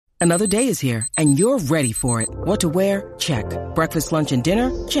Another day is here, and you're ready for it. What to wear? Check. Breakfast, lunch, and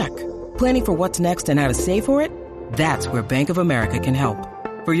dinner? Check. Planning for what's next and how to save for it? That's where Bank of America can help.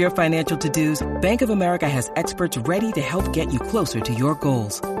 For your financial to-dos, Bank of America has experts ready to help get you closer to your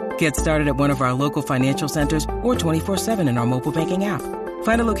goals. Get started at one of our local financial centers or 24/7 in our mobile banking app.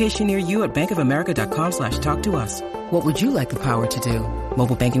 Find a location near you at bankofamerica.com/talktous. What would you like the power to do?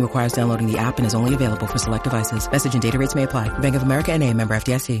 Mobile banking requires downloading the app and is only available for select devices. Message and data rates may apply. Bank of America NA, member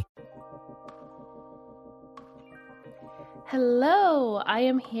FDIC. Hello, I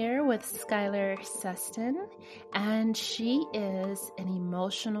am here with Skylar Seston, and she is an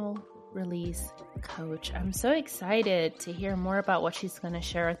emotional release coach. I'm so excited to hear more about what she's going to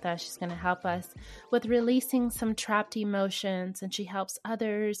share with us. She's going to help us with releasing some trapped emotions, and she helps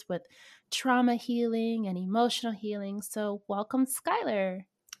others with trauma healing and emotional healing. So welcome, Skylar.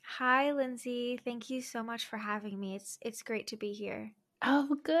 Hi, Lindsay. Thank you so much for having me. It's great to be here.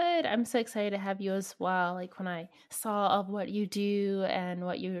 Oh, good. I'm so excited to have you as well. Like when I saw of what you do and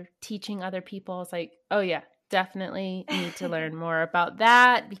what you're teaching other people, I was like, oh yeah, definitely need to learn more about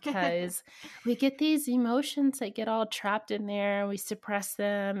that, because we get these emotions that get all trapped in there. We suppress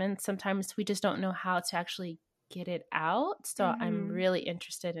them, and sometimes we just don't know how to actually get it out. So I'm really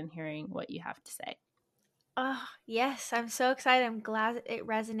interested in hearing what you have to say. Oh, yes. I'm so excited. I'm glad it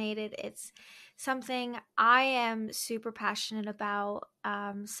resonated. It's something I am super passionate about,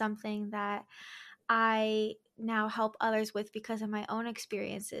 something that I now help others with because of my own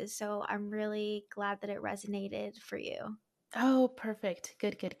experiences. So I'm really glad that it resonated for you. Oh, perfect.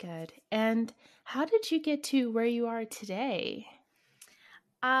 Good, good, good. And how did you get to where you are today?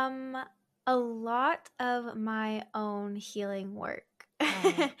 A lot of my own healing work.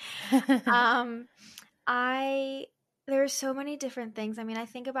 Oh. I There's so many different things. I mean, I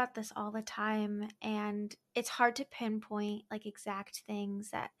think about this all the time, and it's hard to pinpoint like exact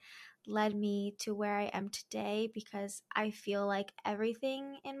things that led me to where I am today, because I feel like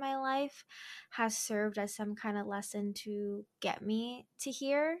everything in my life has served as some kind of lesson to get me to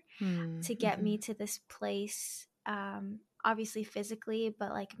here, to get me to this place, obviously physically, but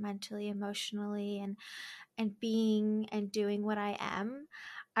like mentally, emotionally, and being and doing what I am.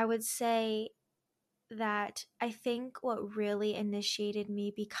 I would say that I think what really initiated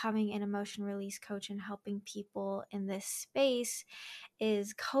me becoming an emotion release coach and helping people in this space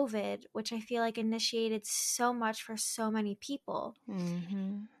is COVID, which I feel like initiated so much for so many people.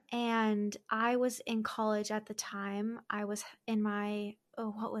 And I was in college at the time. I was in my,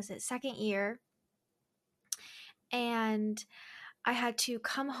 second year. And I had to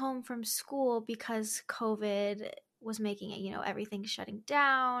come home from school because COVID was making it, everything shutting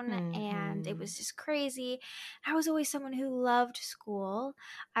down, and it was just crazy. I was always someone who loved school.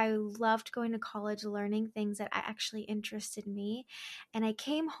 I loved going to college, learning things that actually interested me. And I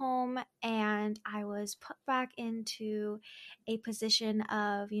came home and I was put back into a position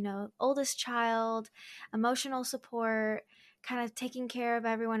of, oldest child, emotional support, kind of taking care of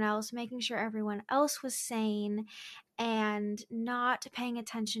everyone else, making sure everyone else was sane, and not paying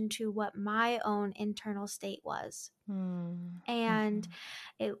attention to what my own internal state was. And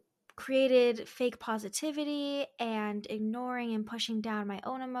it created fake positivity and ignoring and pushing down my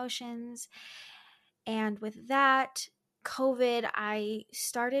own emotions. And with that, COVID, I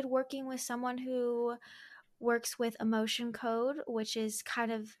started working with someone who works with emotion code, which is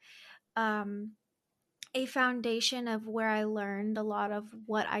kind of a foundation of where I learned a lot of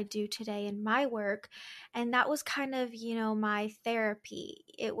what I do today in my work. And that was kind of, my therapy.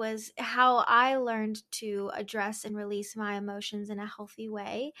 It was how I learned to address and release my emotions in a healthy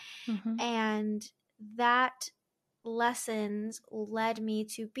way. And that lessons led me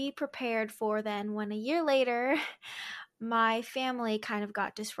to be prepared for then when a year later, my family kind of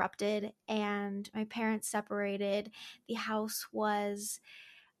got disrupted and my parents separated. The house was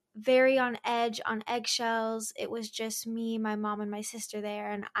very on edge, on eggshells. It was just me, my mom, and my sister there,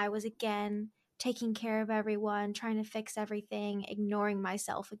 and I was again taking care of everyone, trying to fix everything, ignoring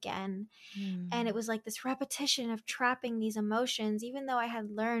myself again. And it was like this repetition of trapping these emotions. Even though I had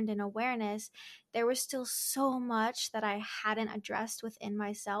learned an awareness, there was still so much that I hadn't addressed within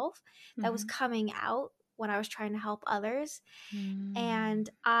myself that was coming out when I was trying to help others. And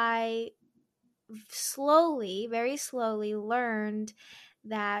I slowly, very slowly learned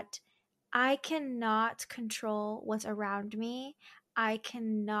that I cannot control what's around me. I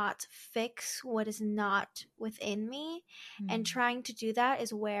cannot fix what is not within me. And trying to do that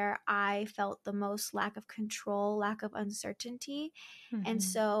is where I felt the most lack of control, lack of uncertainty. And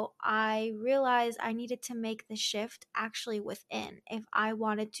so I realized I needed to make the shift actually within if I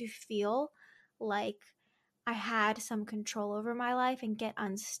wanted to feel like I had some control over my life and get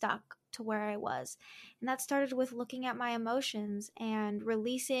unstuck to where I was. And that started with looking at my emotions and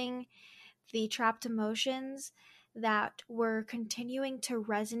releasing the trapped emotions that were continuing to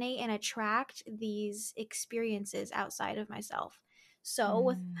resonate and attract these experiences outside of myself. So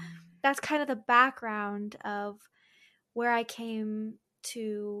with Mm. that's kind of the background of where I came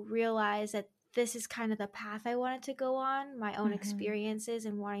to realize that this is kind of the path I wanted to go on, my own Mhm. experiences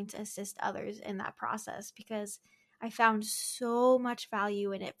and wanting to assist others in that process because I found so much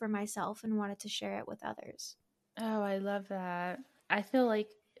value in it for myself and wanted to share it with others. Oh, I love that. I feel like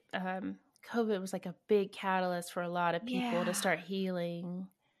um, COVID was like a big catalyst for a lot of people to Yeah. start healing.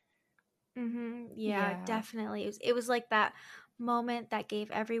 Yeah, Yeah. definitely. It was like that moment that gave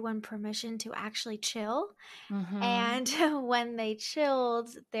everyone permission to actually chill. Mhm. And when they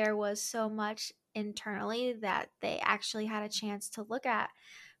chilled, there was so much internally that they actually had a chance to look at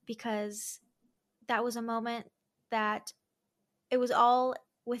because that was a moment that it was all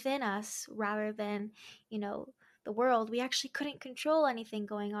within us rather than, you know, the world. We actually couldn't control anything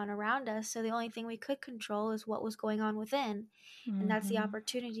going on around us. So the only thing we could control is what was going on within. And that's the Mhm.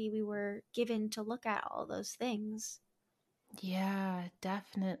 opportunity we were given to look at all those things. Yeah,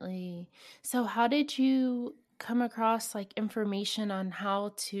 definitely. So, how did you come across like information on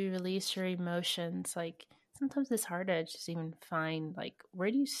how to release your emotions? Like, sometimes it's hard to just even find, like,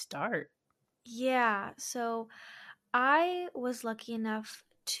 where do you start? Yeah. So I was lucky enough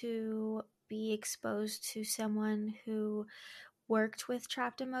to be exposed to someone who worked with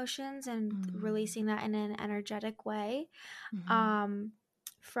trapped emotions and Mm. releasing that in an energetic way. Mhm. Um,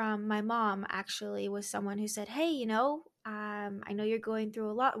 from my mom, actually, was someone who said, "Hey, I know you're going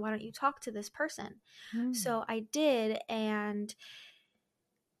through a lot. Why don't you talk to this person?" Mm. So I did, and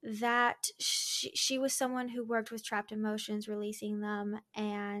that she was someone who worked with trapped emotions, releasing them,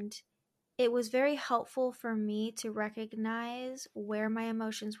 and it was very helpful for me to recognize where my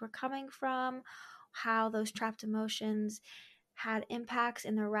emotions were coming from, how those trapped emotions had impacts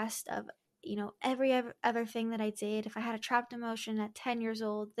in the rest of, every other thing that I did. If I had a trapped emotion at 10 years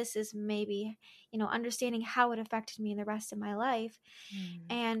old, this is maybe, understanding how it affected me in the rest of my life. Mm.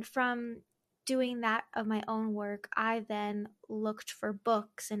 And from doing that of my own work, I then looked for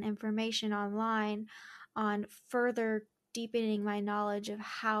books and information online on further deepening my knowledge of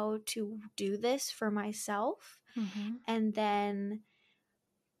how to do this for myself. Mhm. And then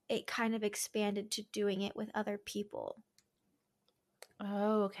it kind of expanded to doing it with other people.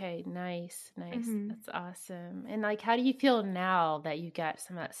 Oh, okay. Nice. Nice. hmm That's awesome. And like, how do you feel now that you got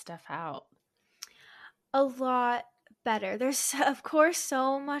some of that stuff out? A lot better. There's, of course,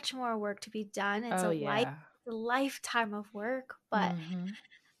 so much more work to be done. Oh, yeah. A lifetime of work, but Mhm.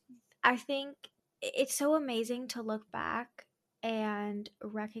 I think it's so amazing to look back and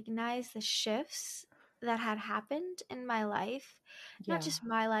recognize the shifts that had happened in my life, not Yeah. just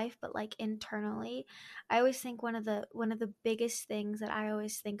my life but like internally. I always think one of the biggest things that I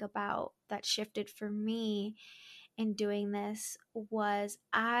always think about that shifted for me in doing this was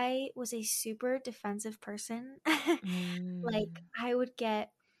I was a super defensive person. Like Mm. I would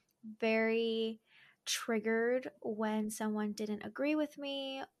get very triggered when someone didn't agree with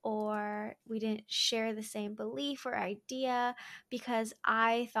me or we didn't share the same belief or idea because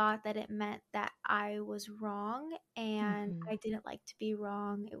I thought that it meant that I was wrong and Mhm. I didn't like to be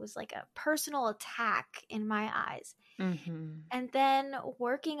wrong. It was like a personal attack in my eyes. Mhm. And then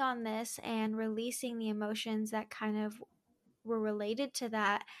working on this and releasing the emotions that kind of were related to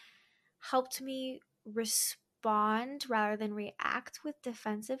that helped me respond rather than react with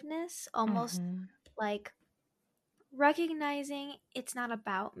defensiveness, almost Mhm. like recognizing it's not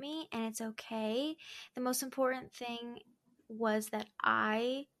about me and it's okay. The most important thing was that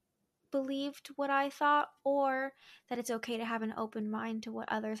I believed what I thought, or that it's okay to have an open mind to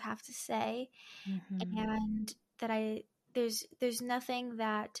what others have to say, Mhm. and that I there's nothing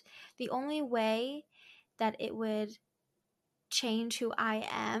that the only way that it would change who I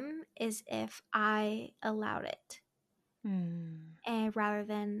am is if I allowed it. Mm. And rather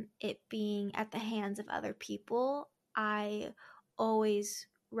than it being at the hands of other people, I always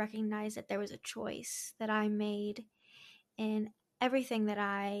recognized that there was a choice that I made in everything that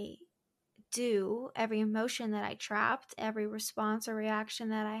I do, every emotion that I trapped, every response or reaction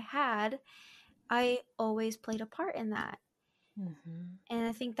that I had. I always played a part in that. Mhm. And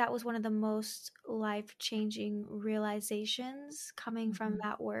I think that was one of the most life changing realizations coming from Mhm.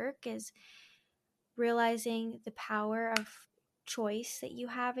 that work is realizing the power of choice that you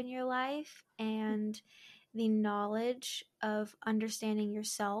have in your life and the knowledge of understanding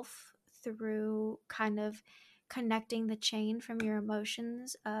yourself through kind of connecting the chain from your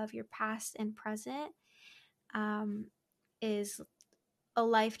emotions of your past and present is a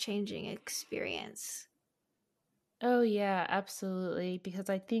life-changing experience. Oh yeah, absolutely. Because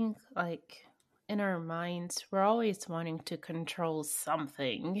I think like in our minds, we're always wanting to control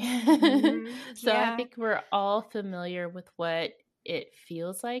something. So I Yeah. think we're all familiar with what it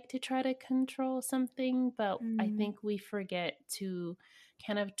feels like to try to control something, but I Mm-hmm. think we forget to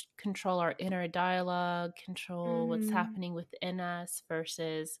kind of control our inner dialogue, control what's Mm-hmm. happening within us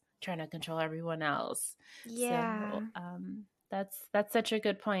versus trying to control everyone else. So Yeah. that's such a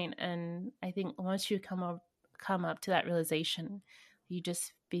good point, and I think once you come up to that realization, you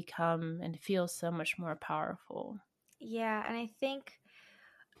just become and feel so much more powerful. Yeah, and I think,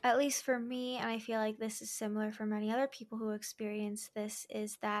 at least for me, and I feel like this is similar for many other people who experience this,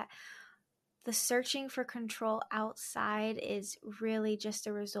 is that the searching for control outside is really just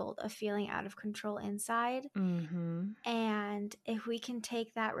a result of feeling out of control inside. Mm-hmm. And if we can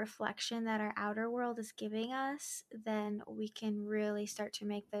take that reflection that our outer world is giving us, then we can really start to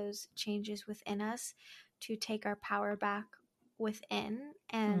make those changes within us to take our power back within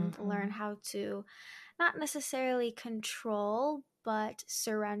and Mm-hmm. learn how to not necessarily control, but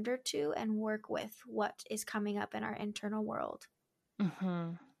surrender to and work with what is coming up in our internal world.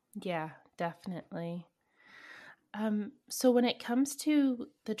 Mm-hmm. Yeah, definitely. So when it comes to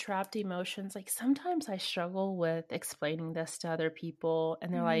the trapped emotions, like sometimes I struggle with explaining this to other people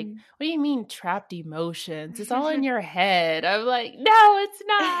and they're like, Mm. "What do you mean trapped emotions? It's all in your head." I'm like, "No, it's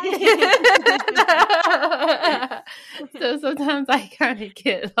not." So sometimes I kind of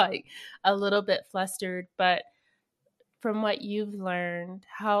get like a little bit flustered, but from what you've learned,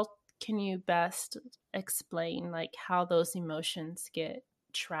 how can you best explain like how those emotions get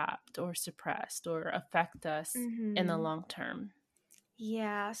trapped or suppressed or affect us in the Hmm. long term?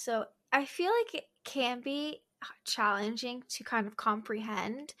 Yeah, so I feel like it can be challenging to kind of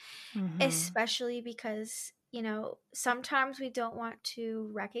comprehend, Mm-hmm. especially because, sometimes we don't want to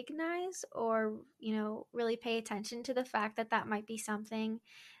recognize or, really pay attention to the fact that that might be something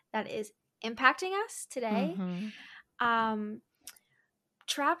that is impacting us today. Mm-hmm. Um,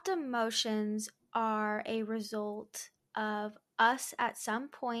 Trapped emotions are a result of us at some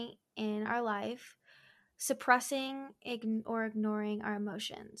point in our life suppressing or ignoring our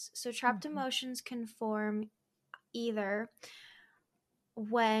emotions. So, trapped Mm-hmm. emotions can form either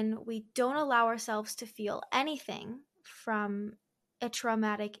when we don't allow ourselves to feel anything from a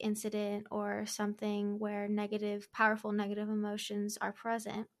traumatic incident or something where powerful negative emotions are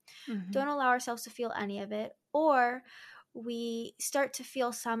present, Mm-hmm. don't allow ourselves to feel any of it, or we start to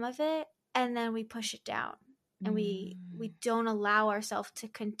feel some of it and then we push it down and we don't allow ourselves to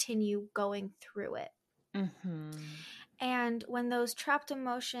continue going through it. Mm-hmm. And when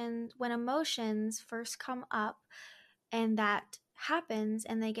when emotions first come up and that happens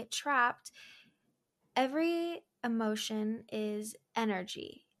and they get trapped, every emotion is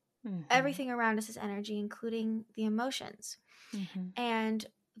energy. Mm-hmm. Everything around us is energy, including the emotions. Mm-hmm. And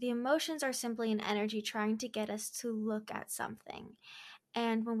the emotions are simply an energy trying to get us to look at something.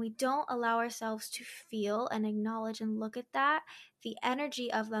 And when we don't allow ourselves to feel and acknowledge and look at that, the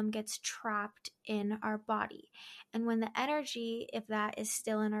energy of them gets trapped in our body. And when the energy, if that is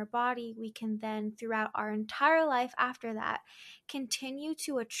still in our body, we can then, throughout our entire life after that, continue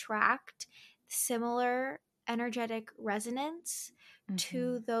to attract similar energetic resonance Mm-hmm.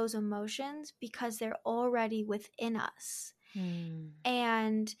 to those emotions because they're already within us. Mm-hmm.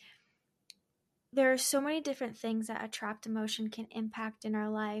 And there are so many different things that a trapped emotion can impact in our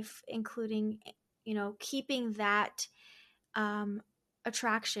life, including, keeping that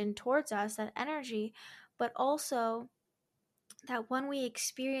attraction towards us, that energy, but also that when we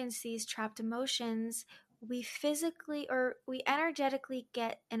experience these trapped emotions, we physically or we energetically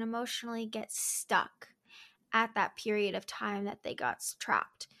get and emotionally get stuck at that period of time that they got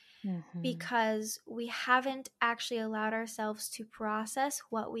trapped Mm-hmm. because we haven't actually allowed ourselves to process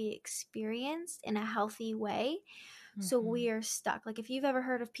what we experienced in a healthy way. So Mm-hmm. we are stuck. Like if you've ever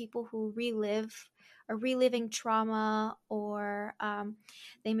heard of people who reliving trauma, or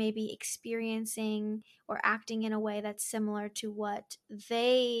they may be experiencing or acting in a way that's similar to what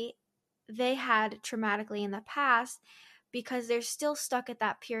they had traumatically in the past, because they're still stuck at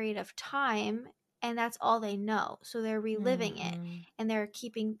that period of time and that's all they know. So they're reliving it Mm-hmm. and they're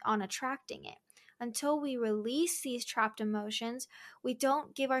keeping on attracting it. Until we release these trapped emotions, we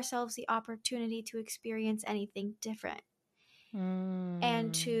don't give ourselves the opportunity to experience anything different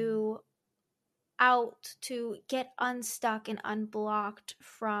and to get unstuck and unblocked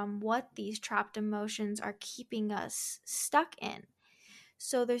from what these trapped emotions are keeping us stuck in.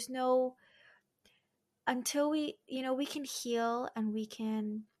 So there's no until we can heal and we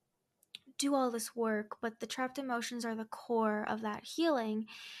can do all this work, but the trapped emotions are the core of that healing.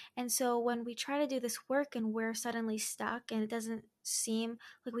 And so when we try to do this work and we're suddenly stuck and it doesn't seem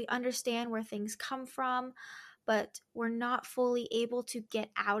like we understand where things come from, but we're not fully able to get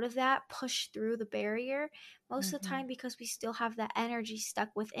out of that, push through the barrier, most of the time because we still have that energy stuck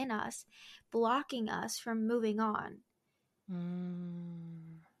within us, blocking us from moving on.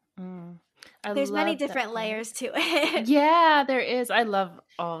 There's many different layers to it. Yeah, there is. I love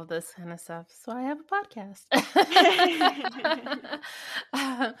all of this kind of stuff. So I have a podcast.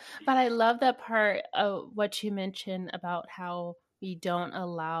 But I love that part of what you mentioned about how we don't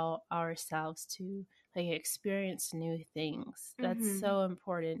allow ourselves to like experience new things. That's so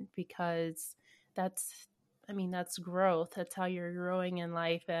important because that's that's growth. That's how you're growing in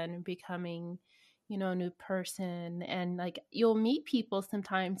life and becoming a new person. And like you'll meet people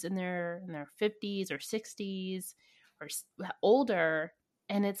sometimes in their 50s or 60s or older,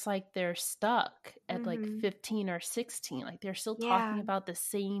 and it's like they're stuck at like 15 or 16, like they're still talking about the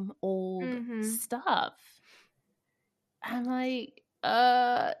same old stuff. I'm like,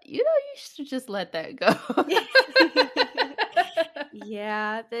 you should just let that go.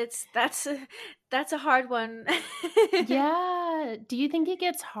 Yeah, that's a hard one. Yeah. Do you think it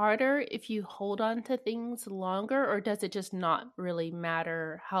gets harder if you hold on to things longer, or does it just not really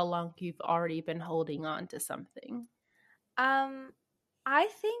matter how long you've already been holding on to something? I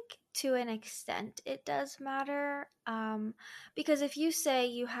think to an extent it does matter. Because if you say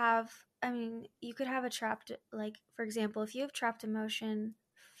you have, you could have a trapped, like, for example, if you have trapped emotion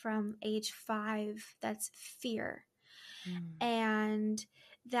from age 5, that's fear. And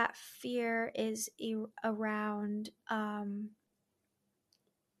that fear is around,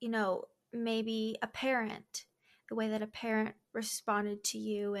 maybe a parent, the way that a parent responded to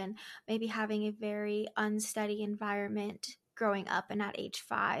you, and maybe having a very unsteady environment growing up. And at age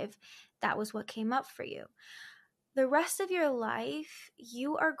 5, that was what came up for you. The rest of your life,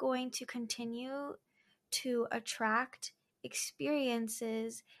 you are going to continue to attract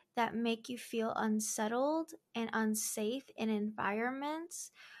experiences that make you feel unsettled and unsafe in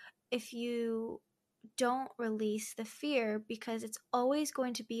environments if you don't release the fear, because it's always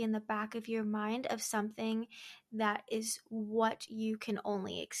going to be in the back of your mind of something that is what you can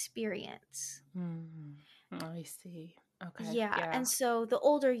only experience. I see. Okay. Yeah. And so the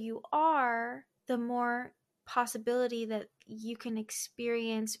older you are, the more possibility that you can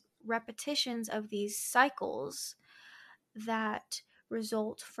experience repetitions of these cycles that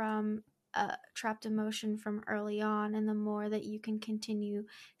result from a trapped emotion from early on. And the more that you can continue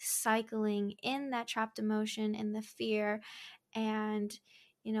cycling in that trapped emotion and the fear, and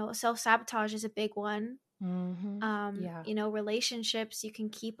self-sabotage is a big one. Relationships, you can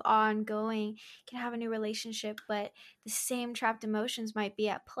keep on going, you can have a new relationship, but the same trapped emotions might be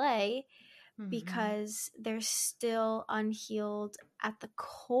at play because they're still unhealed at the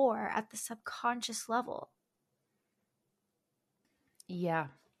core, at the subconscious level. Yeah,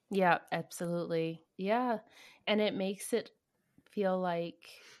 absolutely. Yeah. And it makes it feel like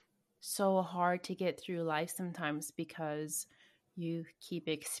so hard to get through life sometimes because you keep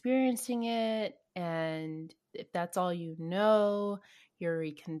experiencing it. And if that's all you know, you're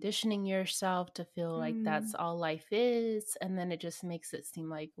reconditioning yourself to feel like that's all life is. And then it just makes it seem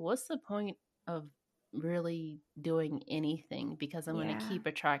like, what's the point of really doing anything because I'm going to keep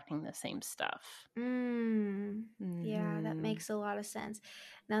attracting the same stuff. Yeah, that makes a lot of sense.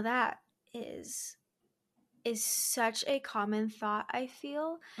 Now that is such a common thought, I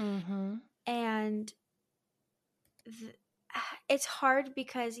feel. And it's hard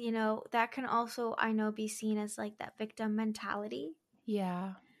because that can also, I know, be seen as like that victim mentality.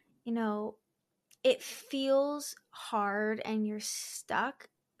 Yeah. It feels hard and you're stuck,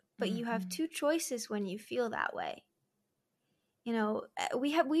 but you have two choices when you feel that way.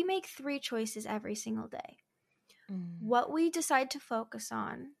 We make 3 choices every single day. What we decide to focus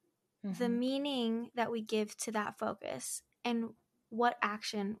on, the meaning that we give to that focus, and what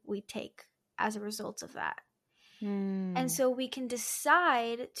action we take as a result of that. And so we can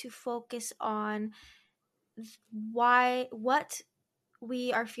decide to focus on what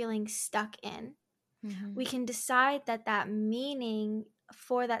we are feeling stuck in. We can decide that meaning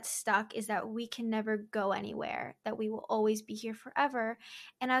for that stuck is that we can never go anywhere, that we will always be here forever,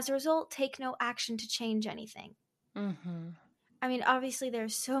 and as a result take no action to change anything. Obviously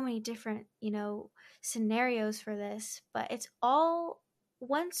there's so many different scenarios for this, but it's all,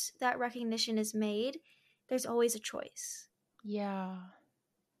 once that recognition is made, there's always a choice. Yeah,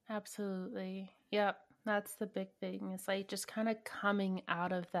 absolutely. Yep. That's the big thing. It's like just kind of coming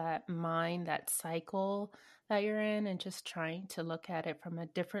out of that mind, that cycle that you're in, and just trying to look at it from a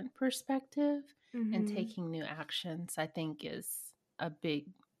different perspective and Mm-hmm. taking new actions, I think is a big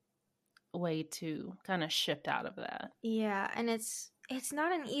way to kind of shift out of that. Yeah, and it's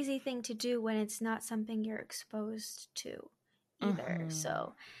not an easy thing to do when it's not something you're exposed to either. Hmm.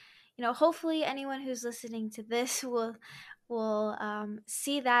 So, hopefully anyone who's listening to this will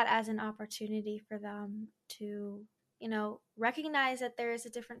see that as an opportunity for them to, recognize that there is a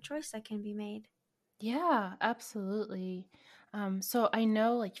different choice that can be made. Yeah, absolutely. So I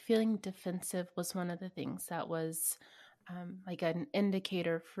know like feeling defensive was one of the things that was like an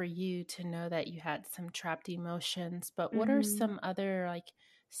indicator for you to know that you had some trapped emotions. But what are Mm-hmm. some other like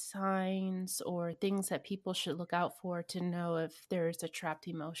signs or things that people should look out for to know if there's a trapped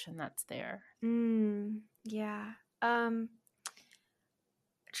emotion that's there? Yeah. Um,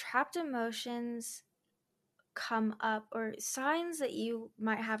 Trapped emotions come up, or signs that you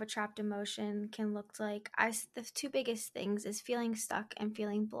might have a trapped emotion can look like the two biggest things is feeling stuck and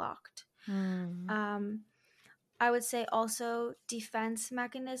feeling blocked. Hmm. um I would say also defense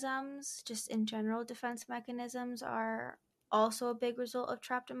mechanisms, just in general defense mechanisms, are also a big result of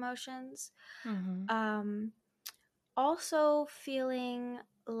trapped emotions. Mm-hmm. um Also feeling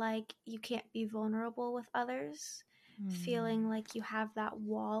like you can't be vulnerable with others, feeling Hmm. like you have that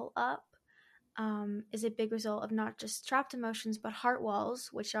wall up, is a big result of not just trapped emotions, but heart walls,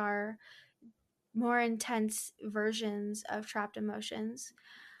 which are more intense versions of trapped emotions.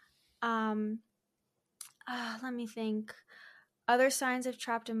 Um, Let me think. Other signs of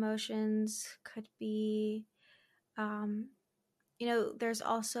trapped emotions could be, um, there's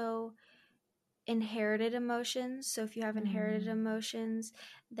also inherited emotions. So if you have inherited Hmm. emotions,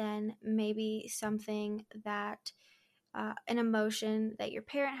 then maybe something that an emotion that your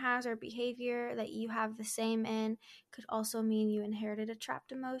parent has or behavior that you have the same in could also mean you inherited a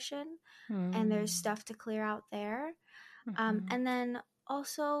trapped emotion, and there's Hmm. stuff to clear out there. Hmm. And then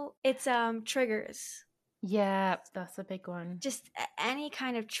also it's triggers. Yeah, that's a big one. Just any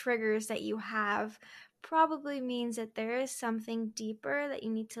kind of triggers that you have probably means that there is something deeper that you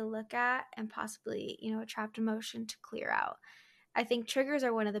need to look at, and possibly, a trapped emotion to clear out. I think triggers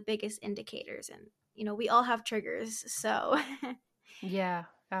are one of the biggest indicators, and we all have triggers, so Yeah,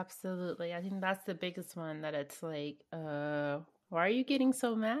 absolutely. I think that's the biggest one that it's like, why are you getting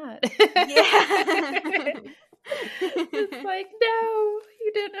so mad? yeah. It's like, no,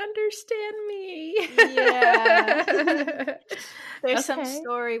 you didn't Yeah. understand me. There's some Okay.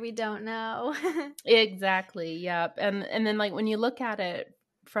 story we don't know. Exactly. Yep. And then like when you look at it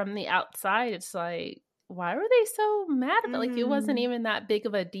from the outside, it's like, why were they so mad about like it wasn't Mhm. even that big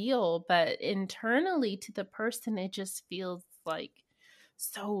of a deal, but internally to the person it just feels like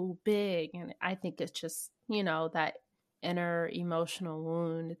so big. And I think it's just, that inner emotional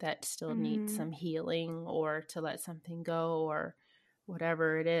wound that still needs Mhm. some healing or to let something go or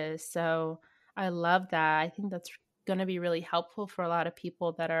whatever it is. So I love that. I think that's going to be really helpful for a lot of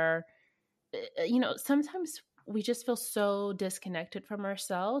people that are sometimes we just feel so disconnected from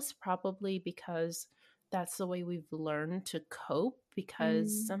ourselves, probably because that's the way we've learned to cope.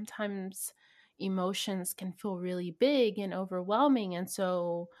 Because Mhm. sometimes emotions can feel really big and overwhelming. And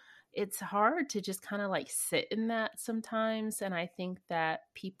so it's hard to just kind of like sit in that sometimes. And I think that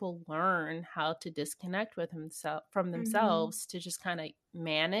people learn how to disconnect with himself from Mhm. themselves to just kind of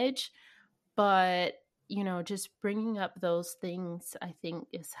manage. But just bringing up those things, I think,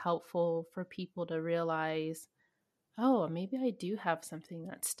 is helpful for people to realize, oh, maybe I do have something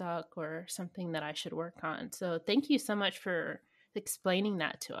that's stuck or something that I should work on. So thank you so much for explaining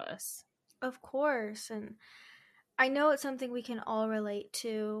that to us. Of course, and I know it's something we can all relate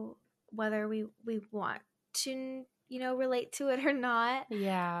to, whether we want to, relate to it or not.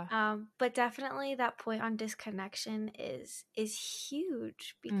 Yeah. But definitely that point on disconnection is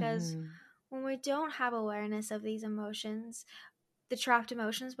huge, because Hmm. when we don't have awareness of these emotions, the trapped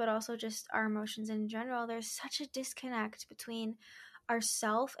emotions, but also just our emotions in general, there's such a disconnect between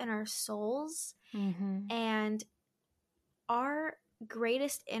ourself and our souls. Hmm. And our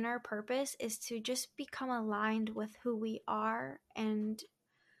greatest inner purpose is to just become aligned with who we are, and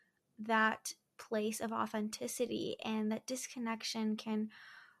that place of authenticity. And that disconnection can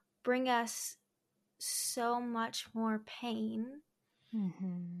bring us so much more pain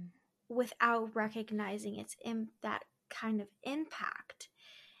Hmm. without recognizing that kind of impact.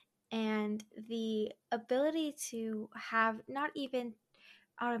 And the ability to have not even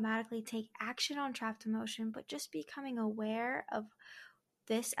automatically take action on trapped emotion, but just becoming aware of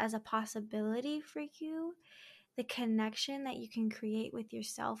this as a possibility for you, the connection that you can create with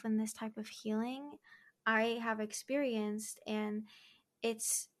yourself in this type of healing, I have experienced, and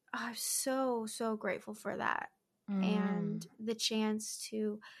I'm so grateful for that. Mm. And the chance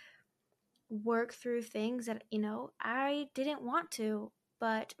to work through things that, I didn't want to,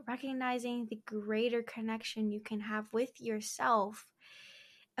 but recognizing the greater connection you can have with yourself.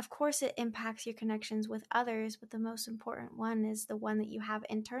 Of course, it impacts your connections with others, but the most important one is the one that you have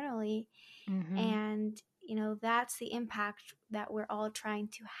internally. Mm-hmm. And, that's the impact that we're all trying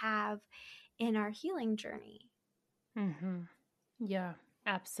to have in our healing journey. Mm-hmm. Yeah,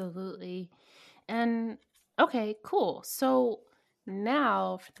 absolutely. And okay, cool. So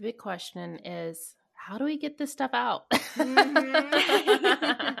now for the big question is, how do we get this stuff out?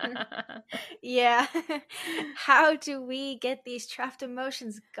 Mm-hmm. Yeah. How do we get these trapped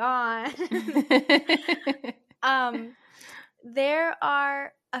emotions gone? um, there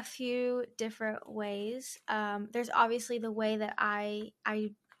are a few different ways. There's obviously the way that I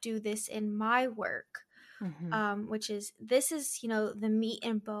do this in my work. Mm-hmm. Which is this is the meat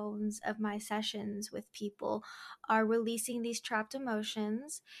and bones of my sessions with people are releasing these trapped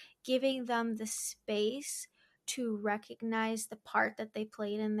emotions, giving them the space to recognize the part that they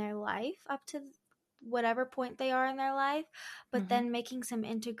played in their life up to whatever point they are in their life, but Mm-hmm. then making some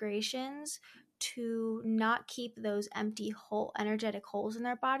integrations to not keep those empty energetic holes in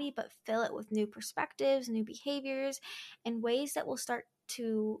their body, but fill it with new perspectives, new behaviors, and ways that will start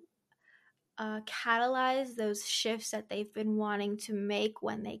to catalyze those shifts that they've been wanting to make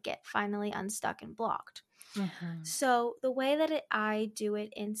when they get finally unstuck and blocked. Mm-hmm. So, the way that I do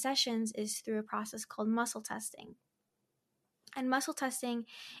it in sessions is through a process called muscle testing. And muscle testing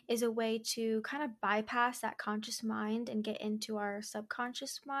is a way to kind of bypass that conscious mind and get into our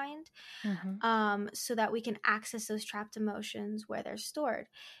subconscious mind, Mm-hmm. so that we can access those trapped emotions where they're stored.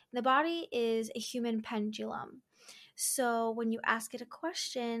 The body is a human pendulum. So when you ask it a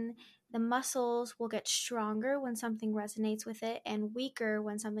question, the muscles will get stronger when something resonates with it and weaker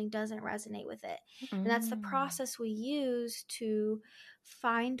when something doesn't resonate with it. And that's the Mm. process we use to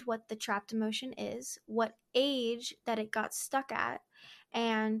find what the trapped emotion is, what age that it got stuck at,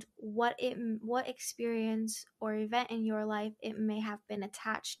 and what experience or event in your life it may have been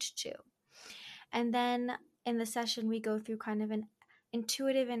attached to. And then in the session we go through kind of an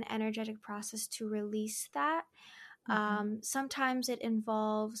intuitive and energetic process to release that. Mm-hmm. Sometimes it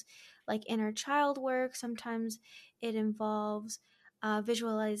involves like inner child work. Sometimes it involves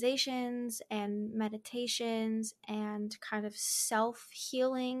visualizations and meditations and kind of self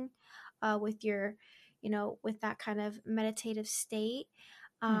healing with your, with that kind of meditative state.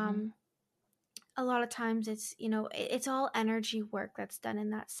 Mm-hmm. Um, a lot of times it's all energy work that's done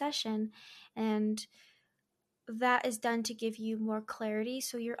in that session, and that is done to give you more clarity,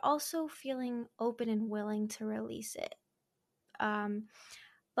 so you're also feeling open and willing to release it.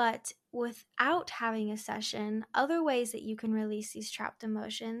 But without having a session, other ways that you can release these trapped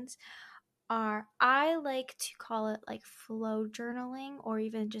emotions are, I like to call it like flow journaling, or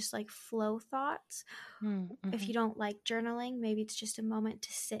even just like flow thoughts. If Mm-hmm. you don't like journaling, maybe it's just a moment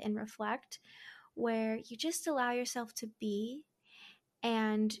to sit and reflect, where you just allow yourself to be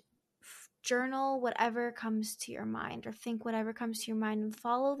and journal whatever comes to your mind, or think whatever comes to your mind, and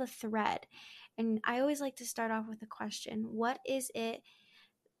follow the thread. And I always like to start off with a question. What is it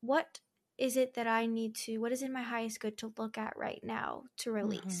that I need to, what is in my highest good to look at right now to Mm-hmm.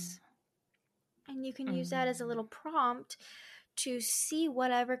 release? And you can use that as a Mm-hmm. little prompt to see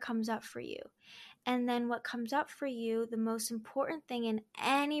whatever comes up for you. And then what comes up for you, the most important thing in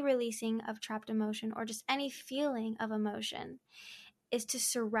any releasing of trapped emotion or just any feeling of emotion, is to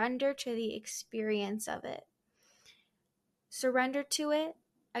surrender to the experience of it. Surrender to it,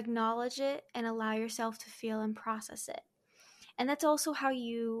 acknowledge it, and allow yourself to feel and process it. And that's also how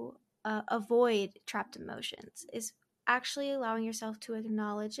you avoid trapped emotions, is actually allowing yourself to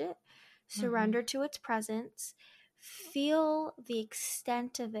acknowledge it, Mm-hmm. surrender to its presence, feel the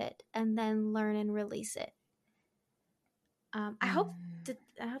extent of it, and then learn and release it. I hope Mm.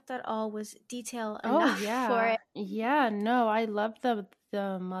 that all was detail Oh enough for yeah. it. Yeah, no, I love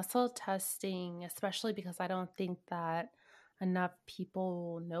the muscle testing, especially because I don't think that enough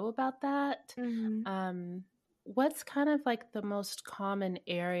people know about that. Mm-hmm. Um, what's kind of like the most common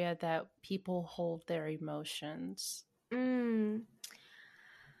area that people hold their emotions? Mm,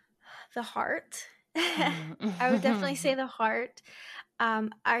 the heart. I would definitely Mm. say the heart.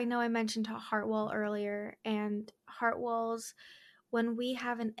 I know I mentioned a heart wall earlier, and heart walls, when we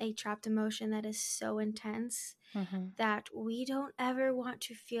have a trapped emotion that is so intense Mhm. that we don't ever want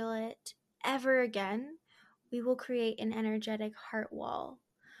to feel it ever again, we will create an energetic heart wall,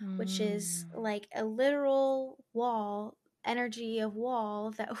 which is Mm. like a literal wall energy of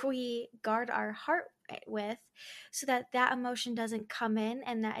wall that we guard our heart with, so that that emotion doesn't come in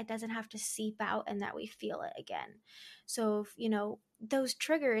and that it doesn't have to seep out and that we feel it again. So if, those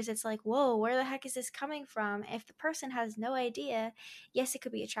triggers, it's like, whoa, where the heck is this coming from? If the person has no idea, yes, it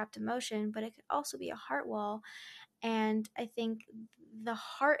could be a trapped emotion, but it could also be a heart wall. And I think the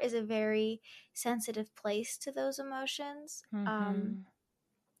heart is a very sensitive place to those emotions. Mm-hmm.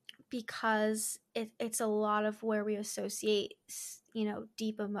 Because it's a lot of where we associate,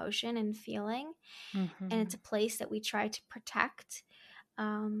 deep emotion and feeling, and Mm-hmm. it's a place that we try to protect.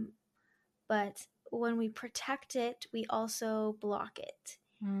 But when we protect it, we also block it.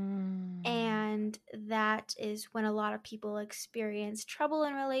 Mm. And that is when a lot of people experience trouble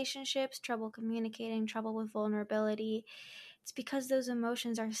in relationships, trouble communicating, trouble with vulnerability. It's because those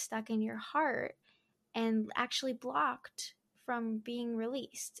emotions are stuck in your heart and actually blocked from being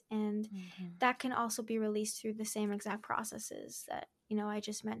released. And Mm-hmm. that can also be released through the same exact processes that, I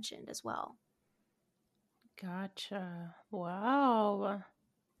just mentioned as well. Gotcha. Wow.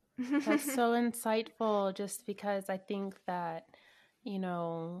 That's so insightful, just because I think that, you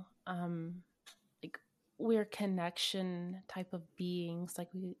know, like we're connection type of beings. Like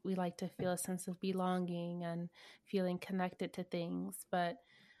we like to feel a sense of belonging and feeling connected to things, but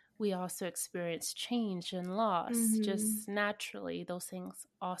we also experience change and loss Hmm. just naturally. Those things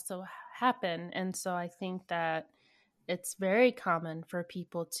also happen. And so I think that it's very common for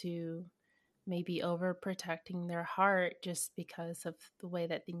people to maybe overprotecting their heart just because of the way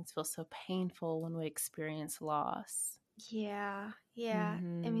that things feel so painful when we experience loss. Yeah, yeah.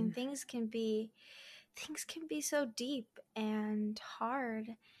 I mean, Mm-hmm. things can be so deep and hard,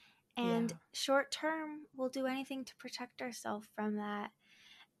 and Yeah. short term we'll do anything to protect ourselves from that,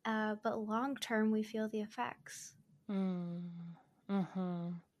 but long term we feel the effects. Mm-hmm.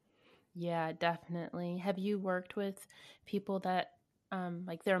 Yeah, definitely. Have you worked with people that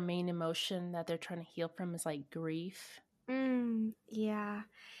like their main emotion that they're trying to heal from is like grief? Yeah.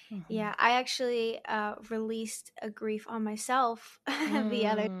 Mm-hmm. Yeah, I actually released a grief on myself the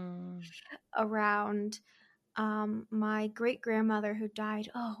other, Mm, around my great grandmother who died,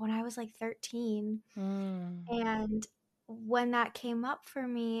 when I was like 13. mm, And when that came up for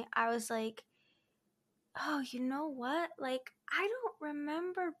me, I was like, oh, you know what? Like, I don't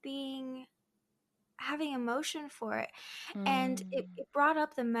remember having emotion for it. And it, mm, it brought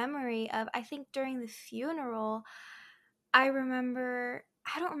up the memory of, I think during the funeral, I don't remember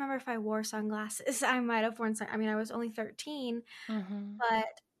if I wore sunglasses. I might have worn I mean, I was only 13, mm-hmm, but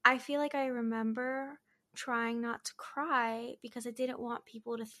I feel like I remember trying not to cry because I didn't want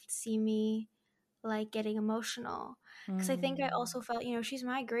people to see me like getting emotional. Because I think I mm, also felt, she's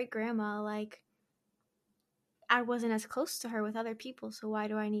my great grandma. Like, I wasn't as close to her with other people, so why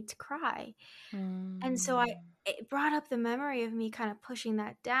do I need to cry? And so mm, it brought up the memory of me kind of pushing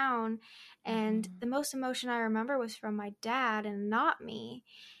that down. And mm-hmm, the most emotion I remember was from my dad and not me,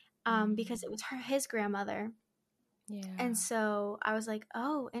 because it mm. was his grandmother. And Yeah. so I was like,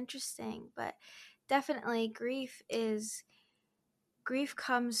 oh, interesting. But definitely grief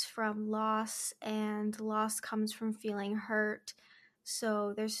comes from loss, and loss comes from feeling hurt.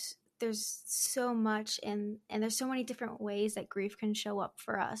 So there's so much, and there's so many different ways that grief can show up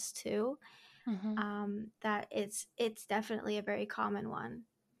for us too. Mm-hmm, That it's definitely a very common one.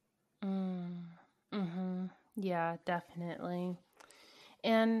 mm, mm-hmm. Yeah, definitely.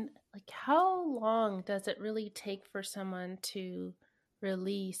 And like, how long does it really take for someone to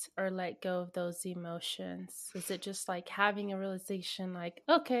release or let go of those emotions? Is it just like having a realization, like,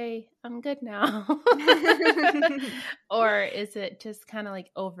 okay, I'm good now? Or is it just kind of like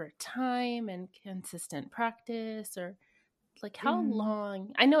over time and consistent practice? Or like, how Hmm.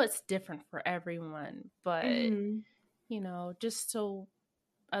 long? I know it's different for everyone, but Hmm. just so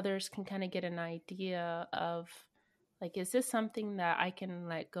others can kind of get an idea of like, is this something that I can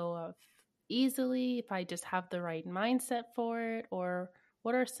let go of easily if I just have the right mindset for it? Or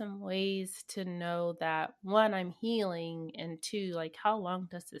what are some ways to know that one, I'm healing, and two, like, how long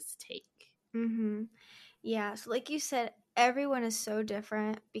does this take? Hmm. Yeah, so like you said, everyone is so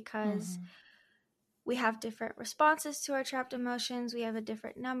different because Mm-hmm. we have different responses to our trapped emotions. We have a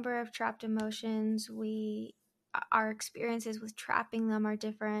different number of trapped emotions. Our experiences with trapping them are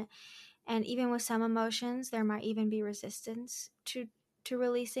different. And even with some emotions, there might even be resistance to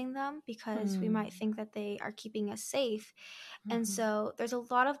releasing them because we might think that they are keeping us safe. And Mm-hmm. so there's a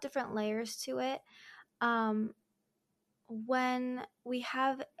lot of different layers to it. Um, when we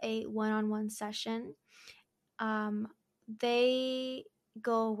have a one-on-one session, um, they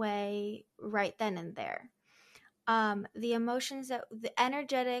go away right then and there. The emotions, that the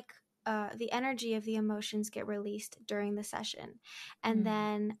energetic the energy of the emotions get released during the session. And Mm.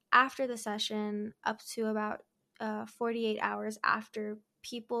 then after the session, up to about 48 hours after,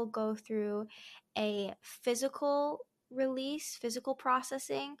 people go through a physical release, physical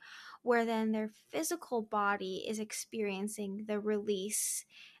processing, where then their physical body is experiencing the release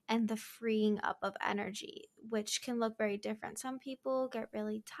and the freeing up of energy, which can look very different. Some people get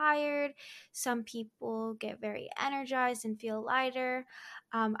really tired, some people get very energized and feel lighter.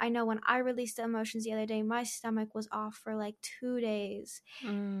 I know when I released the emotions the other day, my stomach was off for like 2 days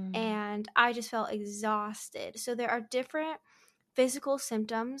Mm. and I just felt exhausted. So there are different physical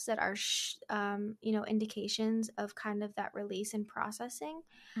symptoms that are, indications of kind of that release and processing.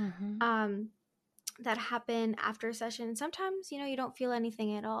 Mm-hmm. That happen after a session. Sometimes, you don't feel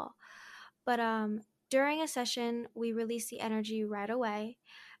anything at all. But during a session, we release the energy right away.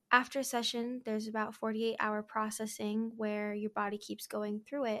 After a session, there's about 48-hour processing where your body keeps going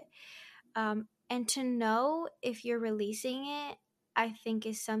through it. And to know if you're releasing it, I think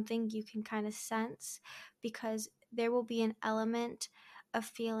is something you can kind of sense, because there will be an element of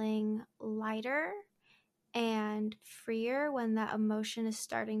feeling lighter and freer when that emotion is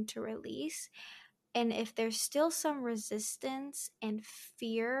starting to release. And if there's still some resistance and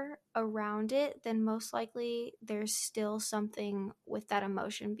fear around it, then most likely there's still something with that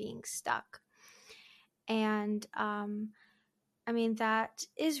emotion being stuck. And that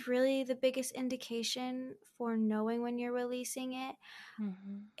is really the biggest indication for knowing when you're releasing it.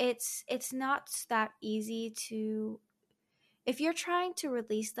 Mm-hmm. It's not that easy to, if you're trying to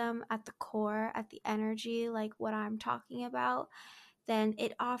release them at the core, at the energy, like what I'm talking about, then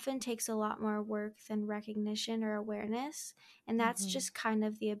it often takes a lot more work than recognition or awareness. And that's Mm-hmm. just kind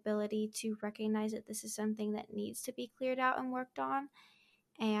of the ability to recognize that this is something that needs to be cleared out and worked on.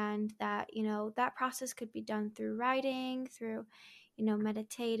 And that, that process could be done through writing, through,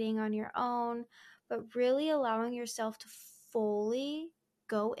 meditating on your own, but really allowing yourself to fully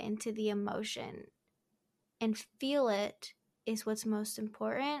go into the emotion and feel it is what's most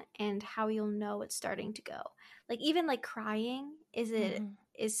important, and how you'll know it's starting to go. Like, even like crying Mm-hmm.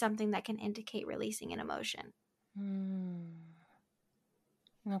 is something that can indicate releasing an emotion. Mm.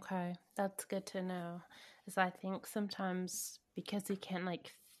 Okay, that's good to know. Because I think sometimes because we can't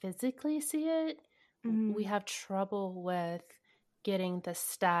like physically see it, we Mm-hmm. have trouble with getting the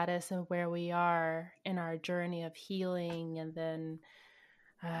status of where we are in our journey of healing. And then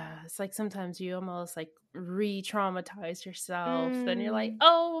it's like sometimes you almost like re-traumatize yourself. Then you're like, Mm.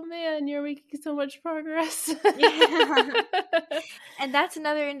 oh man, you're making so much progress. Yeah. And that's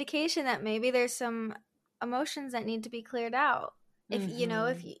another indication that maybe there's some emotions that need to be cleared out. If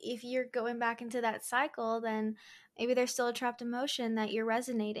Mm-hmm. if you're going back into that cycle, then maybe there's still a trapped emotion that you're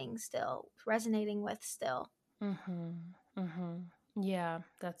resonating with still. Mm-hmm. Mm-hmm. Yeah,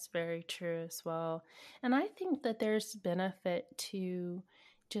 that's very true as well. And I think that there's benefit to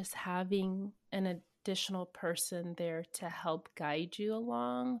just having an additional person there to help guide you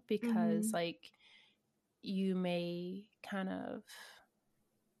along, because Mm-hmm. like you may kind of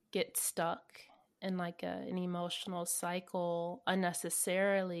get stuck in like an emotional cycle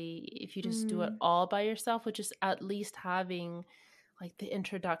unnecessarily if you just do it Mm. all by yourself, which is at least having like the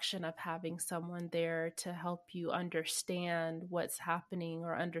introduction of having someone there to help you understand what's happening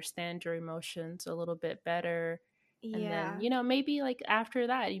or understand your emotions a little bit better. And then, Yeah. maybe like after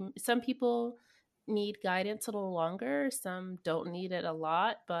that, some people need guidance a little longer, some don't need it a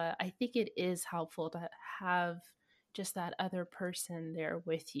lot, but I think it is helpful to have just that other person there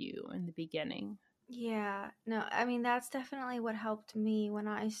with you in the beginning. Yeah. No, that's definitely what helped me when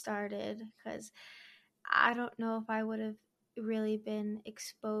I started, because I don't know if I would have really been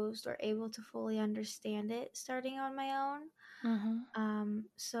exposed or able to fully understand it starting on my own. Mm-hmm.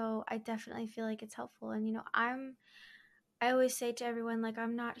 So I definitely feel like it's helpful. And I always say to everyone, like,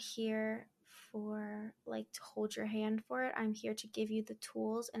 I'm not here for like to hold your hand for it. I'm here to give you the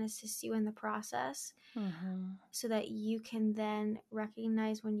tools and assist you in the process, Mm-hmm. so that you can then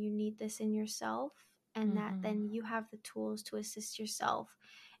recognize when you need this in yourself, and that Mm-hmm. then you have the tools to assist yourself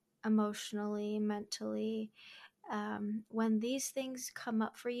emotionally, mentally, when these things come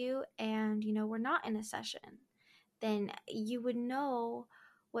up for you and we're not in a session, then you would know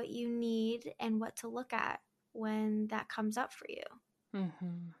what you need and what to look at when that comes up for you.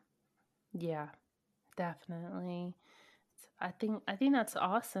 Mm-hmm. Yeah, definitely. I think that's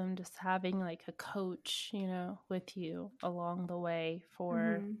awesome, just having like a coach, with you along the way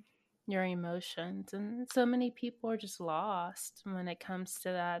for Mm-hmm. your emotions. And so many people are just lost when it comes to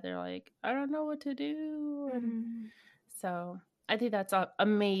that. They're like, I don't know what to do. And Mm-hmm. so I think that's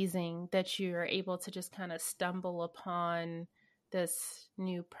amazing that you're able to just kind of stumble upon this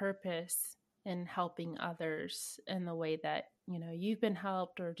new purpose in helping others in the way that, you've been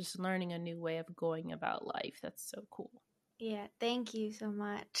helped, or just learning a new way of going about life. That's so cool. Yeah, thank you so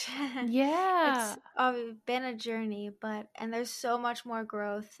much. Yeah. It's been a journey, and there's so much more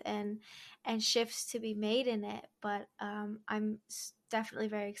growth and shifts to be made in it. But I'm definitely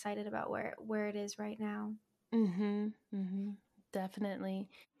very excited about where it is right now. Mm-hmm. Mm-hmm. Definitely.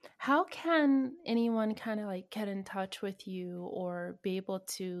 How can anyone kind of like get in touch with you or be able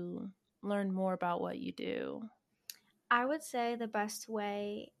to learn more about what you do? I would say the best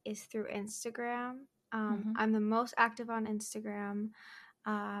way is through Instagram. Mm-hmm. I'm the most active on Instagram.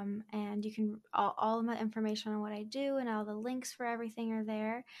 And you can all of my information on what I do and all the links for everything are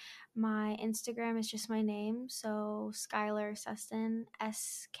there. My Instagram is just my name, so Skylar Sustin,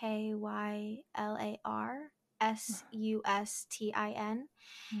 SKYLAR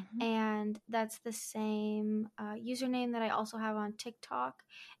Mm-hmm. and that's the same username that I also have on TikTok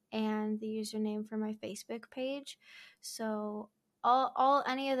and the username for my Facebook page. So all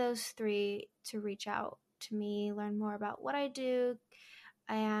any of those three to reach out to me, learn more about what I do,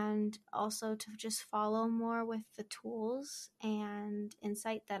 and also to just follow more with the tools and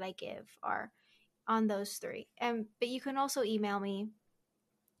insight that I give are on those three. But you can also email me,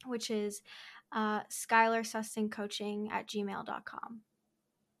 which is SkylarSustinCoaching@gmail.com.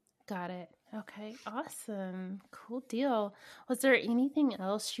 Got it. Okay, awesome. Cool deal. Was there anything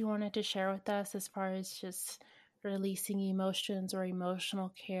else you wanted to share with us as far as just releasing emotions or emotional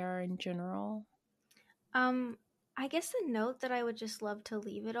care in general? I guess the note that I would just love to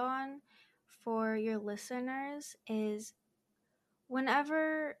leave it on for your listeners is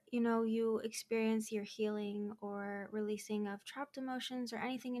whenever, you experience your healing or releasing of trapped emotions or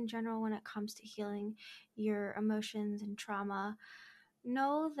anything in general when it comes to healing your emotions and trauma,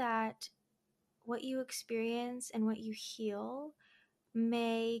 know that what you experience and what you heal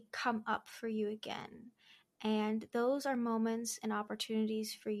may come up for you again. And those are moments and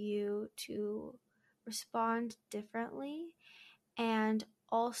opportunities for you to respond differently and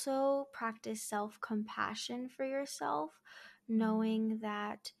also practice self compassion for yourself, knowing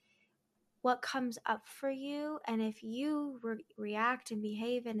that what comes up for you, and if you react and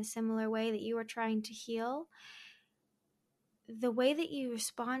behave in a similar way that you are trying to heal, the way that you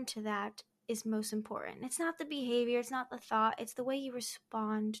respond to that is most important. It's not the behavior, it's not the thought, it's the way you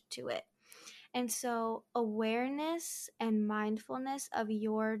respond to it. And so, awareness and mindfulness of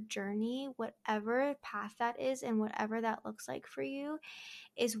your journey, whatever path that is and whatever that looks like for you,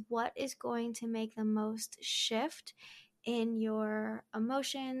 is what is going to make the most shift in your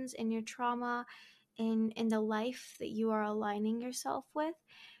emotions, in your trauma, in the life that you are aligning yourself with,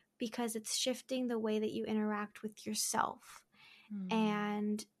 because it's shifting the way that you interact with yourself.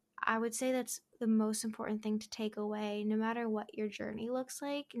 And I would say that's the most important thing to take away, no matter what your journey looks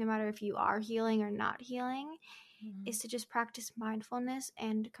like, no matter if you are healing or not healing, is to just practice mindfulness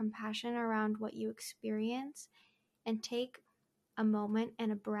and compassion around what you experience and take a moment and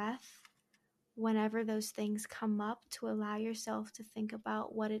a breath whenever those things come up to allow yourself to think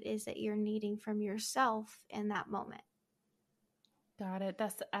about what it is that you're needing from yourself in that moment. Got it.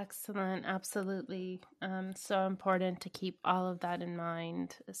 That's excellent. Absolutely. So important to keep all of that in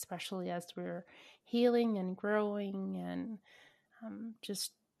mind, especially as we're healing and growing and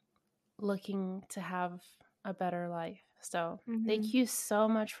just looking to have a better life. So thank you so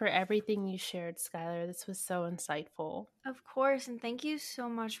much for everything you shared, Skylar. This was so insightful. Of course, and thank you so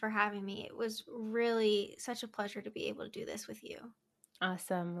much for having me. It was really such a pleasure to be able to do this with you.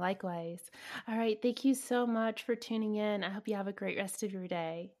 Awesome. Likewise. All right. Thank you so much for tuning in. I hope you have a great rest of your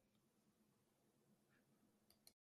day.